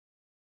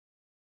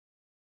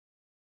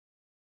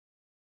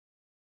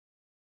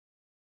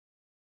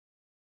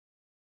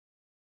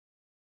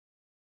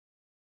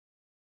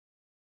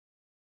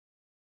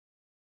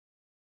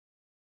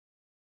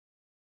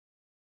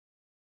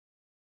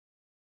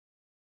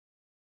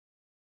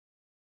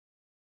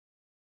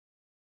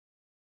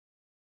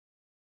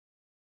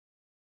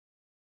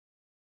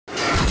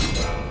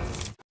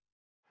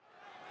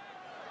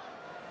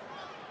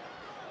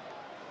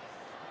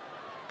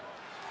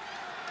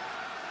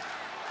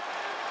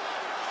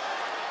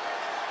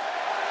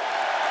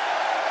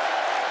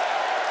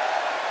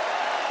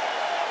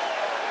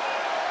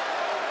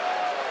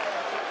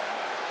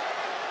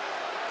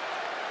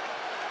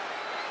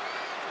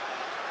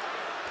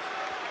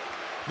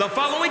The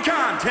following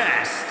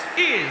contest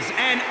is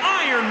an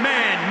Iron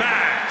Man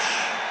match.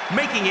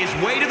 Making his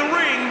way to the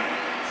ring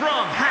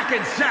from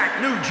Hackensack,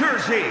 New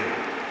Jersey,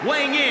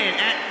 weighing in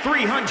at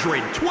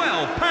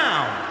 312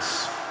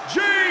 pounds,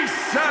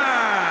 Jason!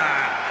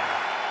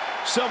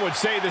 Some would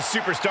say the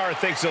superstar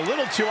thinks a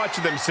little too much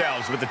of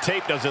themselves, but the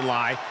tape doesn't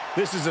lie.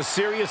 This is a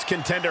serious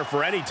contender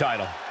for any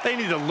title. They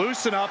need to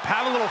loosen up,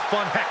 have a little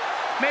fun, heck,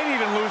 maybe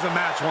even lose a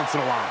match once in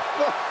a while.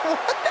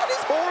 That is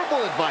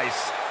horrible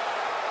advice.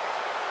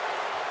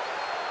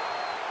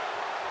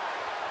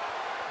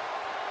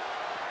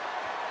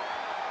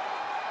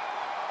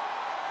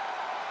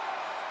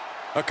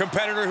 A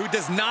competitor who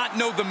does not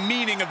know the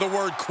meaning of the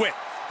word quit.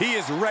 He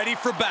is ready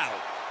for battle.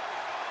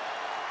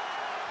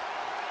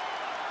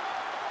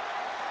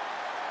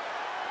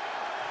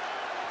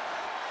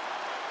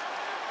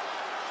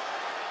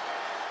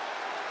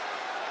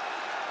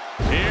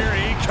 Here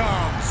he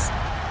comes.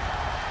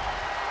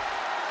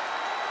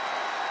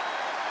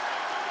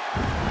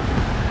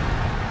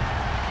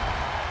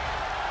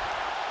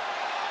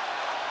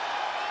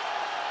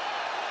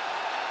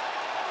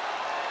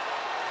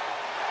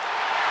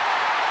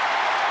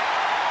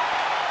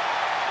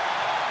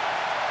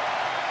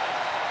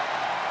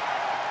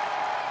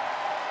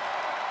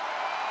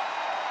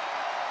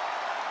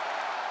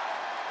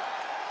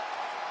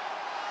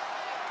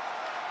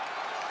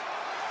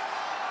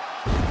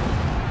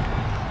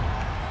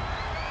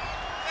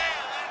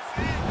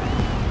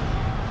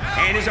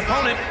 And his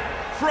opponent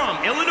from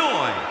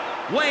Illinois,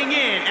 weighing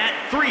in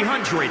at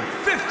 350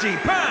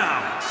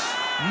 pounds,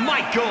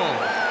 Michael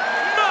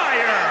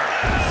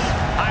Myers.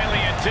 Highly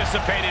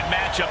anticipated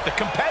matchup. The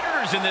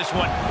competitors in this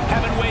one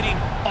have been waiting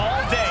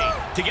all day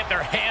to get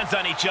their hands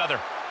on each other.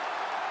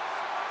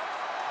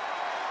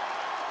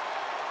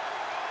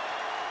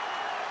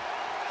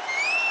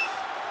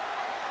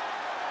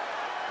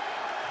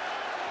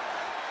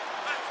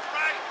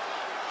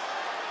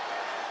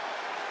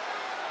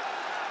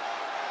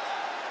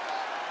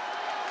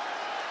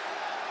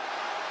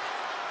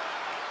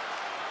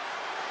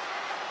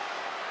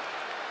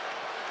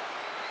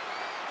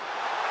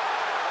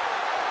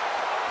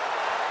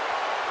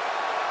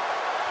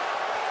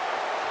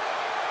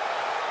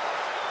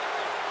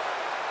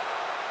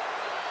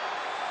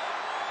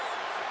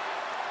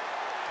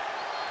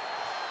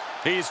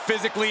 He is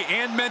physically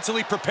and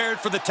mentally prepared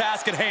for the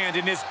task at hand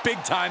in this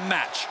big-time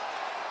match.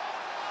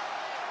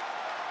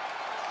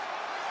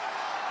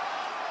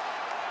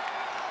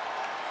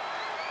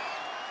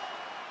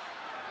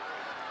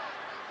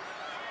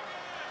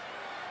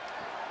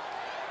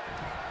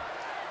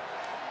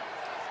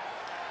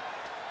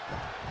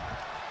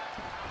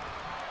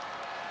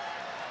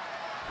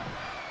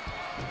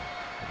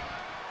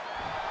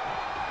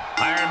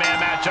 Iron Man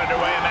match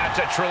underway, a match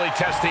that truly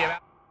tests the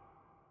amount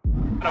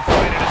of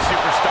fight in a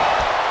superstar.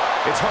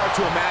 It's hard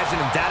to imagine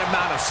that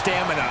amount of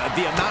stamina,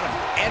 the amount of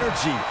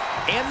energy,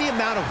 and the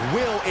amount of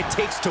will it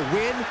takes to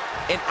win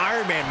an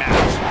Iron Man match.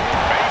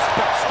 Face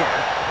buster.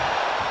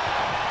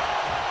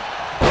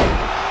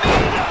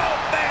 Oh,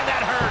 man,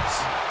 that hurts.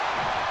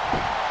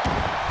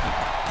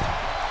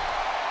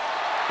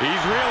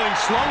 He's reeling,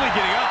 slowly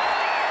getting up.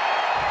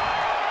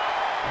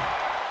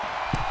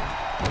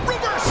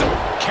 Reversal.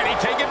 Can he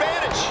take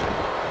advantage?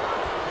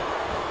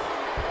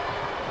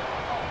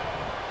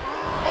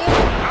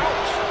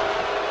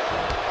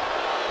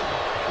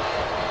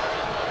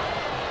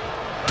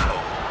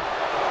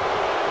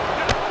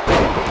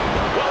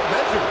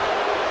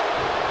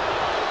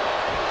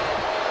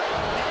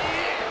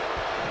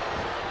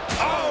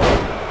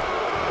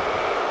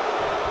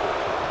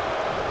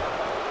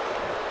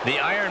 The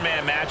Iron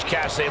Man match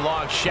casts a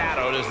long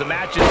shadow. Does the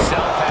match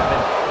itself have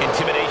an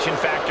intimidation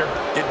factor?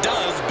 It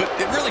does, but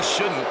it really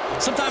shouldn't.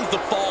 Sometimes the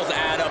falls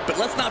add up, but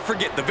let's not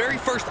forget, the very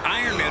first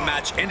Iron Man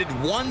match ended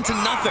 1-0.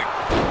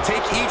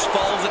 Take each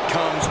fall as it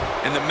comes,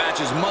 and the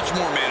match is much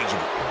more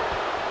manageable.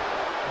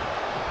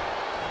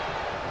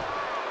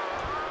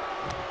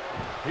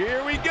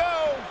 Here we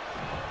go.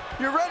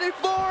 You ready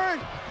for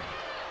it?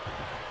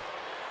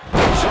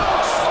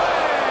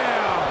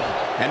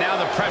 And now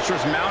the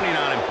pressure's mounting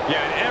on him. Yeah,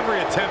 and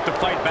every attempt to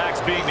fight back's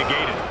being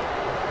negated.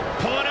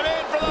 Pulling him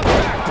in for the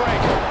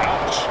backbreaker.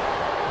 Ouch.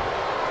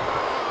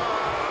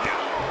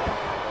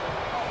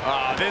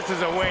 This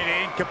is a way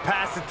to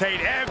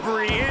incapacitate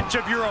every inch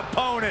of your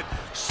opponent,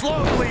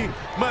 slowly,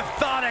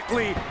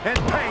 methodically, and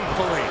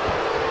painfully.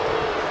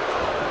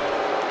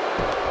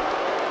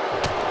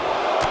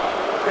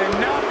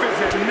 Enough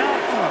is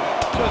enough.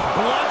 Just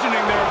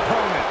bludgeoning their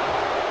opponent.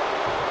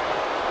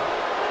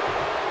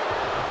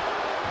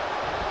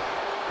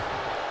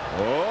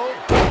 Oh,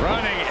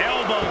 running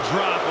elbow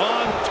drop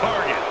on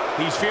target.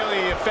 He's feeling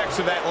the effects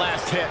of that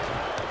last hit.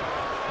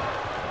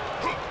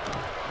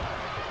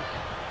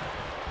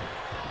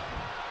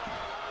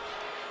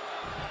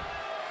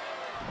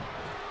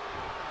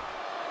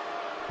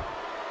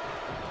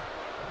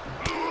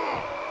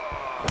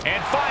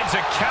 And finds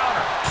a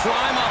counter.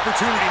 Prime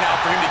opportunity now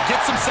for him to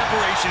get some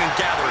separation and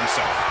gather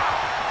himself.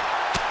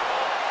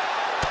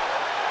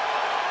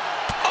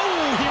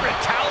 Oh, he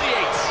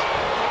retaliates.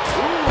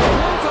 Ooh,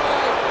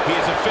 bullseye.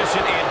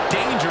 efficient and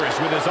dangerous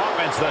with his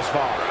offense thus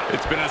far.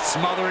 It's been a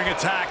smothering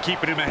attack,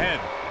 keeping him ahead.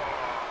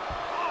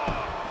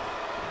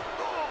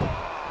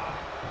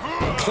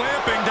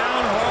 Clamping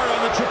down hard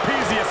on the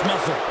trapezius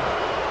muscle.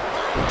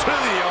 To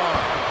the arm.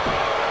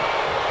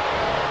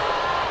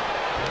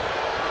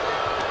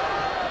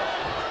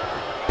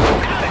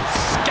 Got it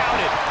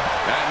scouted.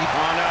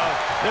 Oh, no.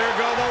 There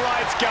go the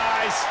lights,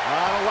 guys.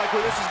 I don't like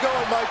where this is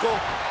going, Michael.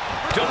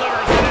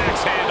 Delivers an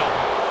axe handle.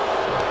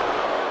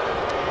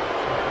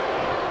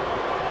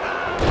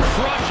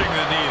 Crushing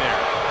the knee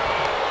there.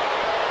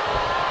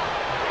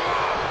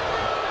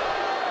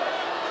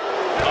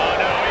 Oh,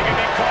 no, he can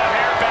be caught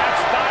here. Bad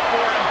spot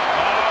for him.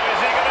 Oh, is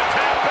he going to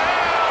tap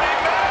out? He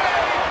may.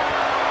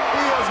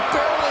 He is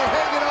barely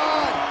hanging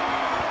on.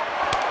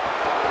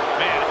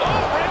 Man,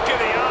 oh, right to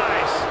the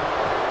eyes.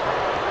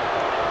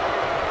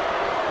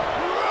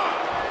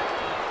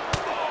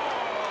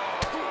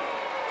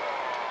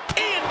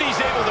 And he's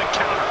able to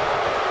counter.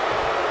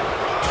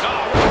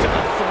 Oh, right to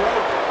the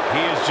throat. He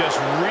is just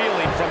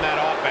reeling from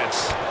that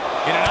offense.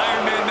 In an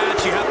Iron Man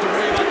match, you have to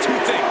worry about two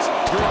things: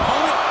 your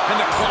opponent and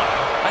the clock.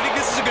 I think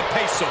this is a good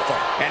pace so far.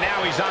 And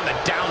now he's on the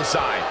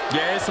downside.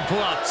 Yeah, he has to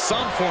pull out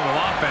some form of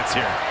offense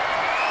here.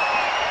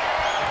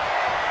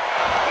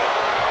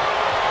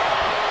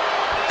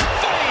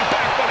 Fighting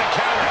back with a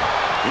counter.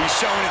 He's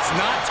showing it's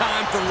not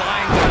time for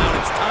lying down.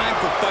 It's time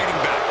for fighting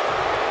back.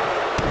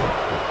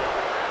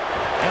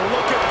 And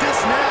look at this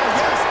now.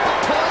 Yes,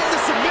 applying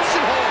the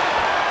submission hold.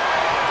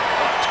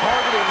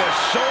 Targeting the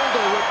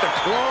shoulder with the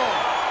claw.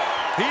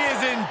 He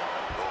is in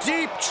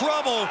deep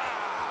trouble.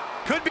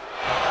 Could be.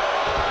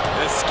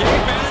 Escape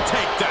and a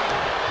takedown.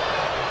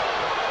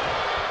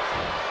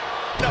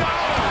 No,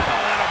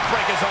 that'll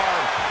break his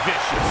arm.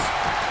 Vicious.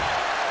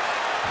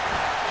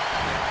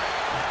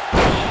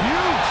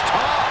 Huge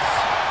toss.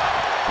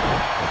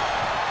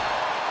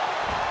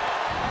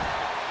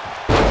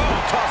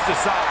 Oh, tossed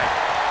aside.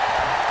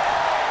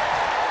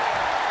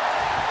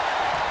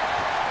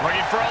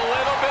 Looking for a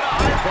little bit of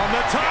height from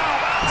the top.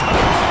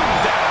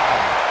 Down.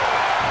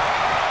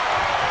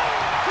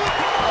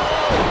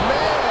 Oh,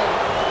 man.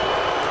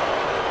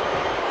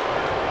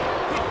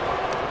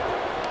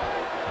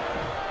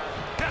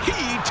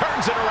 He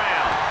turns it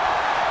around.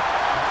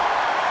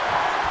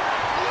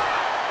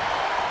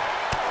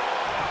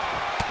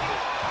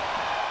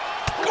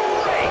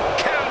 Great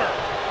counter.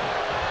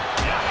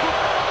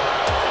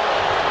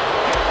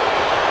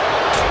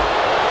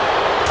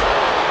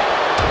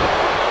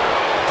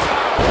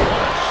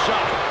 What a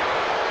shot.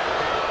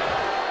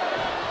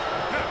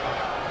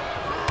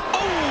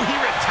 Oh, he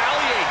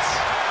retaliates.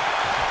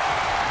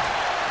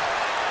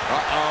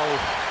 Uh-oh.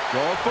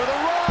 Going for the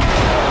run.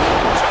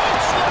 Choke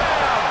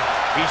slam.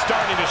 He's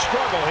starting to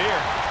struggle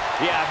here.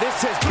 Yeah,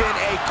 this has been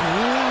a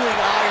grueling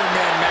Iron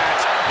Man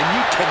match, and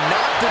you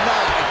cannot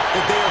deny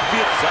that they are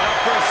feeling set up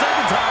for a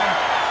second time.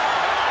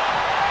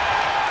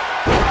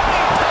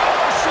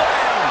 Power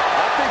slam.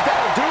 I think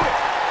that'll do it.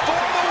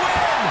 For the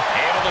win.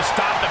 Able to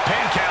stop the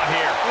pin count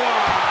here.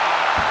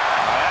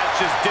 That's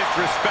just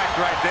disrespect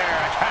right there.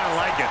 I kind of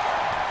like it.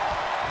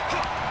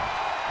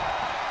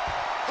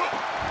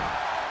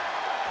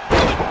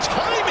 Good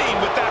timing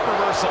with that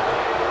reversal.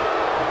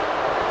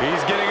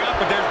 He's getting up,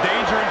 but there's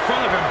danger in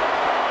front of him.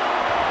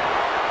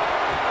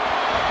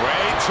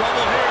 Great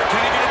trouble here.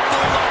 Can he get it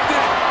fully locked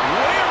in?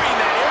 Wearing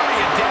that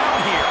area down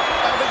here.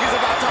 I think he's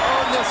about to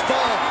earn this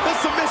fall. The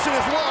submission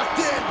is locked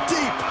in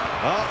deep.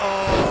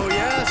 Uh-oh.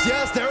 Yes,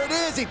 yes, there it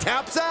is. He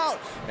taps out.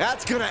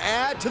 That's going to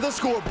add to the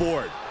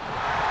scoreboard.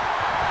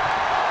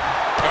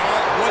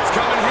 What's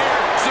coming here?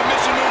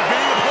 Submission move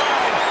being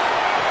applied.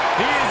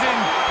 He is in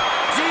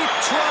deep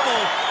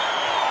trouble.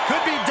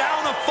 Could be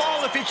down a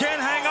fall if he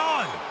can't hang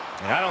on.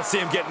 I don't see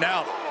him getting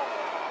out.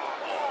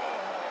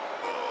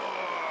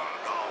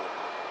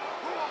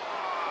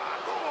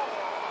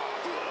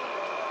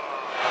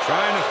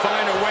 Trying to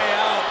find a way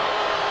out.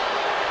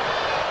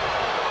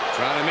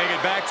 Trying to make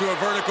it back to a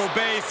vertical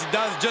base. He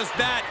does just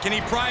that. Can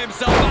he pry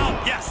himself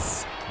out?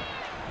 Yes.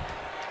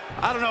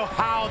 I don't know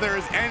how there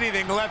is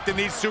anything left in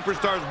these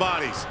superstars'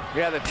 bodies.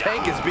 Yeah, the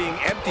tank is being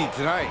emptied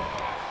tonight.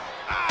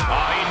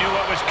 Oh, he knew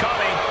what was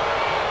coming.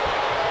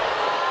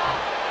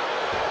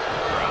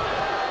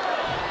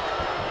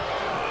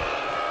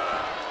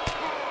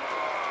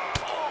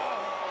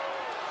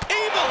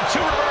 Able to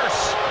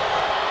reverse.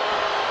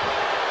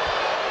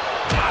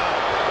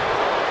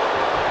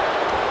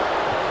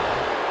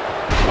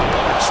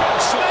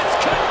 Choke slams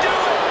could do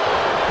it.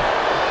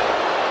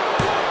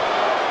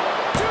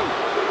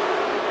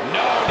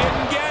 No,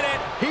 didn't get it.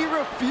 He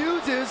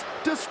refuses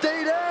to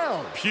stay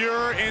down.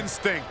 Pure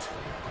instinct.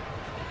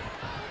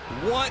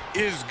 What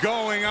is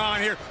going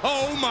on here?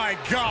 Oh, my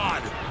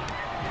God.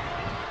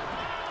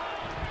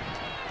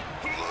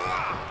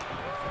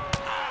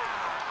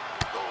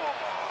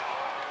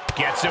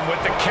 Gets him with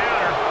the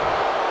counter.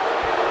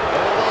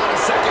 Hold on a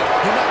second.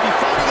 He might be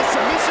finding a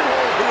submission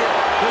hold here.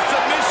 The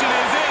submission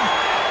is in.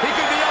 He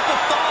could be up a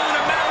fall in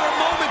a matter of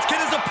moments.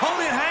 Can his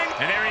opponent hang?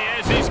 And there he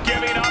is. He's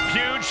giving up.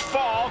 Huge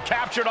fall.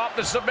 Captured off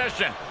the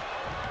submission.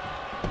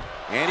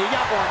 And he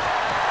got one.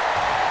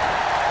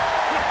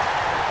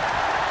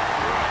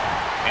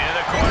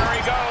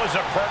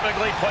 There's a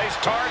perfectly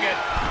placed target.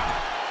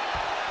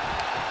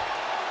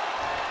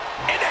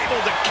 And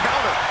able to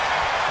counter.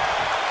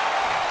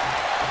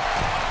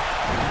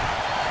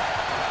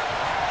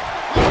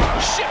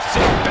 Shifts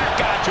it back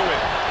onto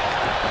it.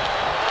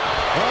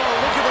 Oh,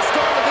 look at the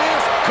start of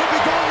this. Could be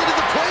going into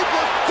the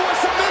playbook for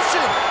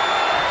submission.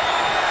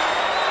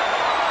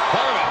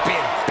 Talk about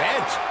being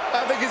bent.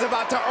 I think he's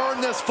about to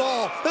earn this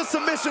fall. The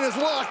submission is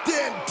locked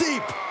in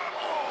deep.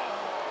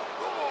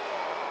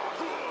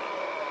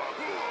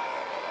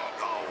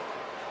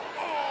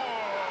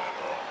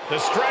 The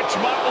stretch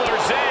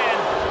muffler's in.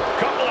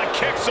 Couple of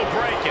kicks will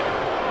break it.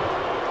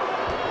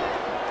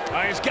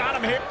 He's got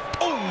him here.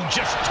 Oh,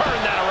 just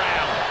turned that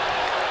around.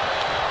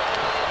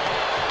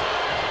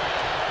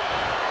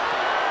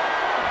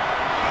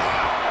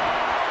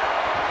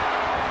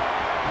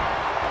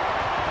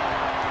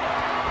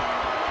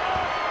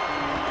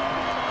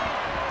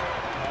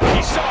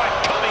 He saw it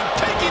coming,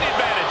 taking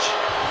advantage.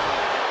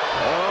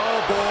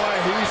 Oh, boy,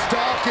 he's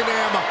stalking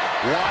him.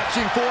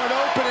 Watching for an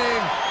opening.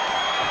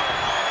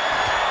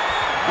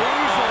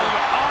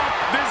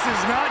 This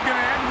is not going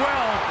to end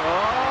well.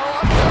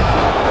 Oh,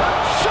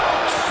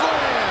 choke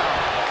slam.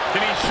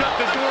 Can he shut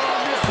the door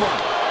on this one?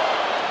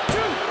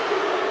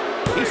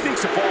 He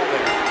sneaks a fall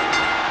there.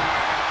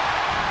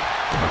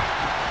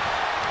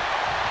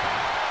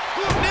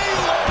 Knee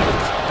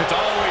lift. It's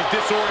always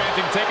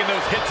disorienting taking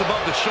those hits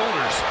above the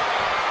shoulders.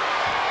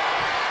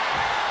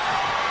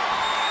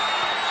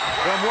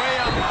 From way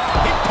up.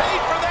 He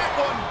paid for that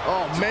one.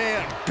 Oh,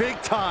 man,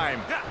 big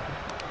time.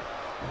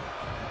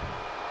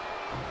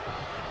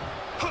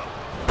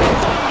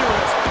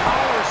 Thunderous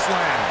power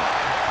slam.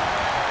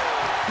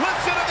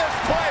 Listen to this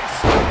place.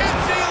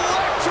 It's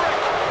electric.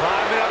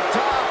 Climbing up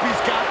top,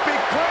 he's got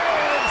big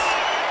plans.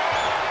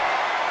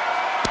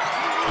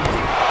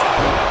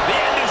 The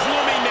end is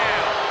looming now.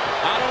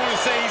 I don't want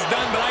to say he's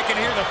done, but I can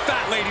hear the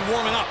fat lady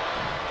warming up.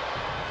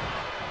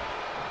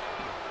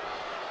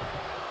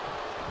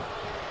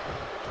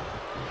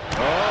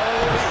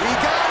 Oh, he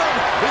got him.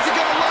 Is he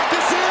going to lock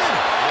this in?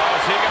 Oh,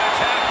 is he going to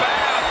tap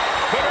out?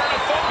 Put her in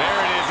a fall. There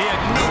it is. He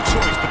had no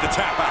choice but to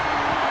tap out.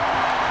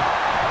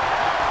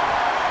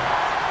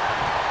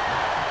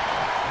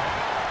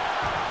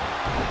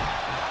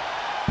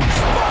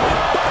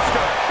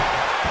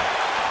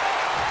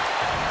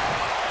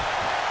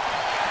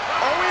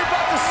 Are we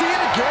about to see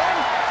it again?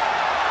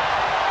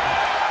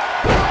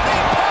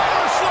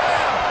 Power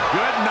slam.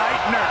 Good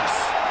night, nurse.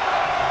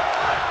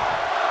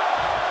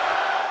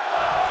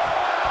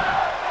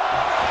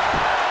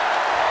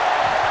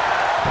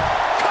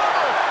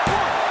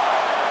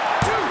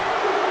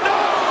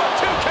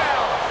 Two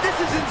count. This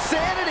is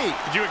insanity.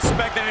 Did you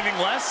expect anything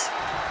less?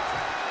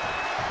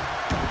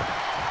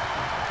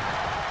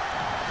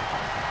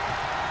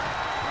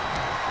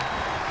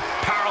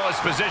 Powerless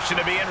position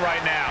to be in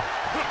right now.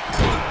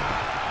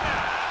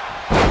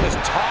 Just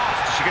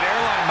tossed. She could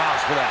airline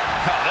miles for that.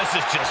 Oh, this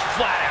is just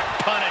flat-out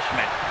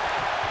punishment.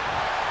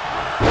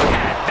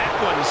 Had that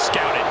one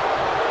scouted.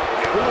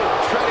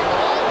 Treading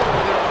all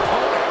over their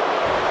opponent.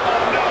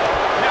 Oh, no.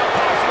 Now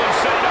possibly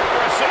setting up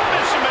for a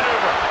submission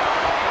maneuver.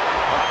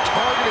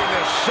 Targeting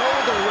the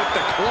shoulder with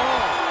the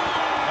claw.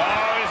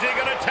 Oh, is he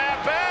going to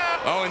tap out?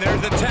 Oh, and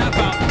there's the tap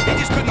out. He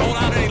just couldn't hold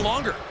out any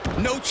longer.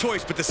 No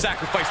choice but to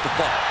sacrifice the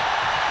fall.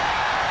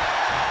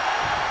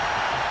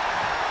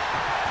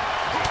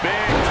 Big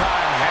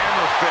time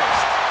hammer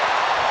fist.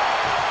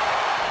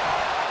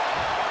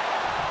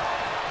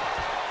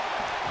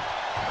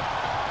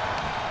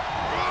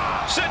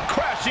 Sent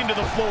crashing to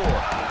the floor.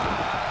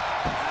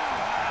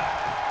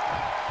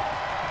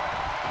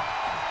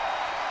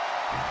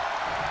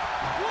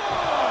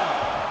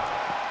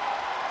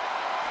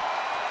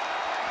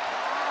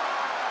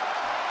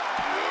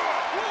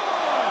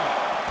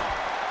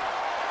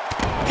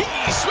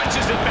 He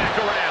switches it back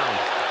around.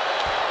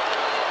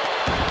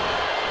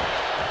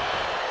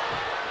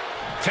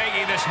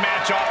 Taking this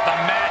match off the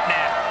mat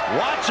now.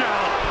 Watch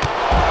out.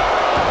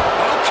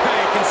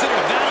 Okay, consider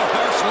that a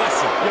harsh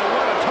lesson. You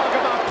want to talk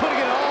about putting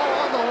it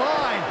all on the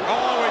line.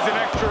 Always an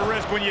extra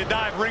risk when you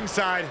dive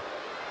ringside.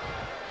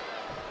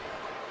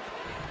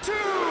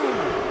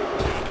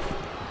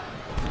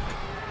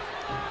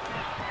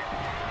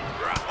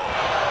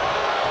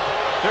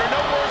 There are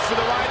no words for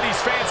the ride these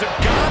fans have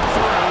gone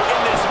through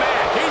in this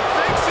match. He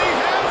thinks he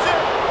has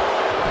it.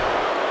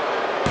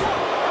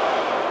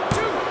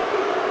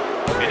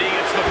 And he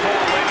gets the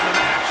fall late in the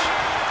match.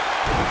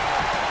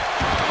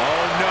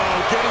 Oh, no,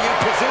 getting in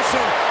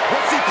position.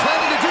 What's he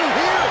planning to do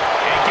here?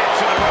 And gets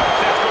to the ropes.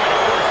 That's going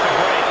to force the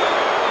break.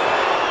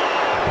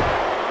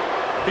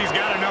 He's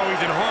got to know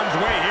he's in harm's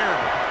way here.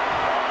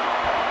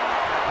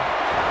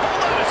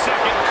 Hold on a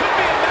second. Could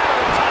be a matter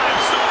of time.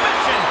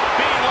 Submission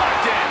being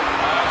locked in.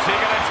 Is he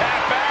going to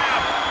tap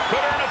out?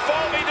 Put her in a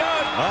fall. He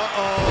does.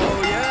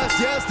 Uh-oh,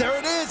 yes, there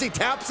it is. He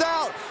taps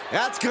out.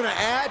 That's going to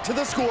add to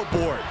the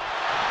scoreboard.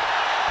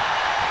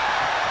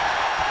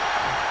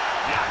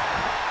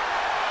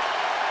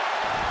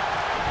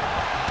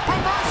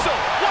 Reversal.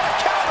 What a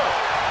counter.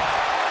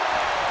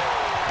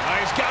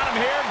 He's got him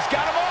here. He's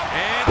got him up.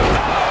 And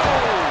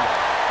oh!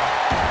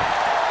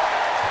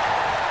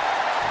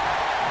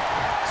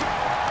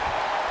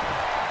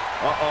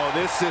 Uh-oh,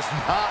 this is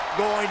not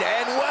going to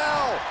end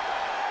well.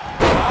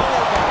 It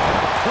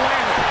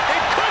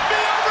could be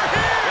over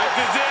here. This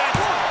is it.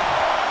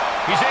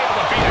 He's able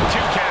to beat a 2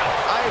 count.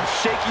 I am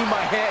shaking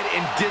my head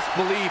in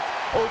disbelief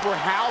over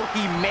how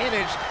he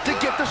managed to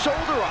get the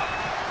shoulder up.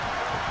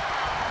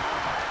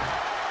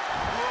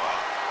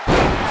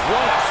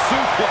 What a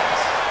suplex.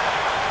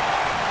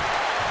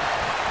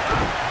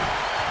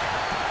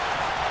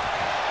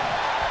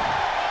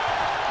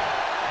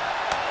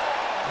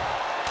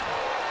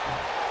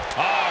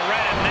 Oh,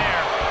 right in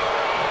there.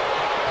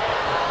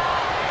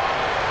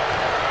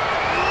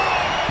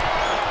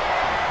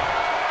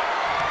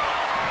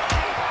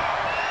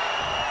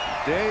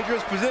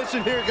 Dangerous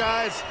position here,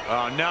 guys.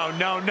 Oh, no,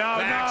 no, no,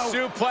 Back no.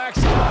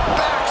 suplex.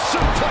 Back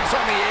suplex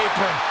on the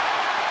apron.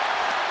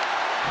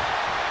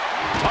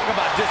 Talk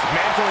about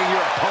dismantling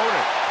your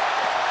opponent.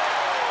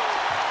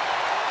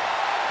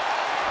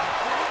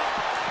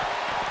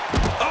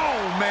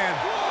 Oh, man.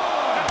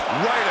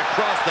 Right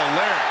across the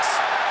larynx.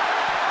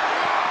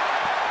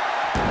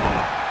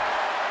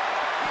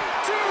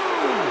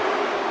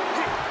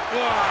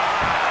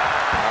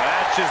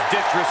 That's just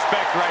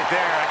disrespect right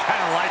there. I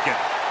kind of like it.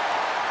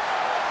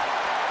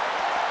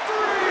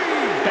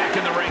 Back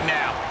in the ring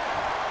now.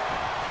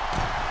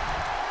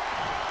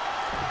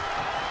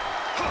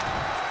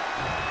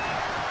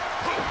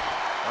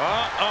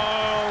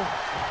 Uh-oh.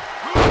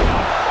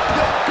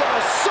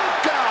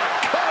 Yokosuka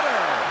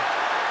cutter.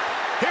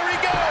 Here he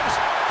goes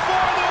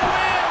for the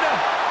win.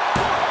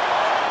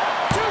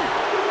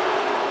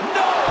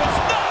 No, it's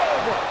not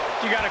over.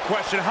 You got to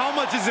question, how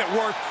much is it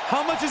worth?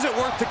 How much is it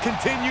worth to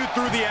continue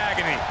through the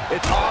agony?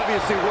 It's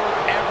obviously worth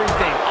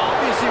everything.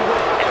 Obviously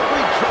worth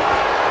every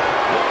drop.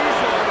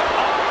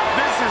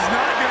 This is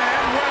not going to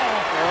end well.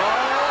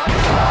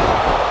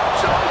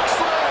 Choke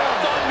slam.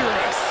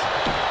 Thunderous.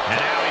 And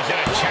now he's in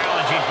a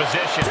challenging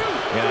position.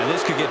 Yeah,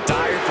 this could get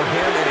dire for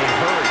him in a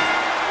hurry.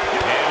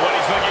 And what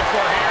he's looking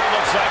for here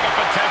looks like a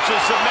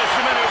potential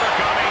submission maneuver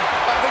coming.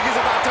 I think he's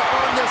about to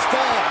earn this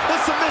fall. The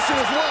submission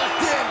is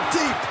locked in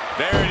deep.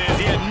 There it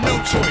is. He had no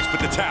choice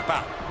but to tap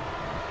out.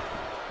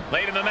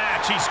 Late in the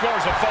match, he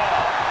scores a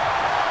fall.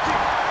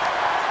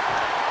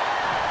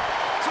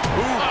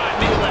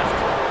 Knee lift.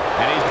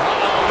 And he's,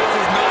 this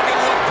is not going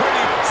to look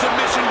pretty.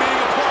 Submission being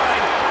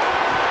applied.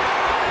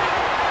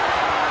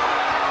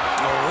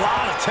 A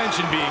lot of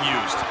tension being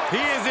used. He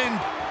is in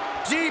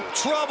deep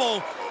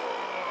trouble.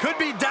 Could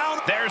be down.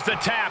 There's the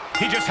tap.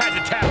 He just had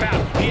to tap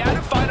out. He had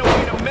to find a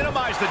way to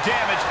minimize the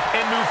damage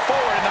and move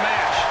forward in the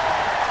match.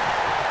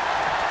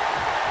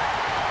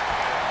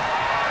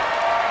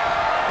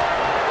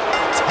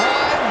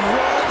 Time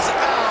runs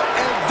out,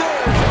 and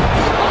there's the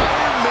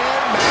Iron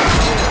Man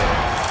match.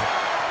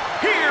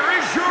 Here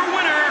is your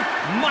winner,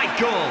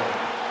 Michael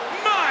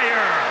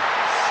Myers.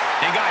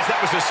 And guys, that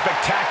was a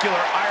spectacular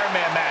Iron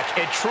Man match.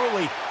 It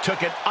truly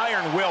took an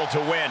iron will to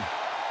win.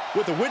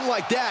 With a win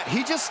like that,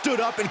 he just stood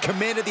up and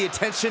commanded the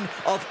attention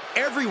of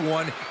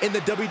everyone in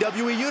the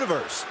WWE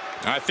Universe.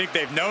 I think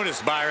they've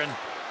noticed, Byron.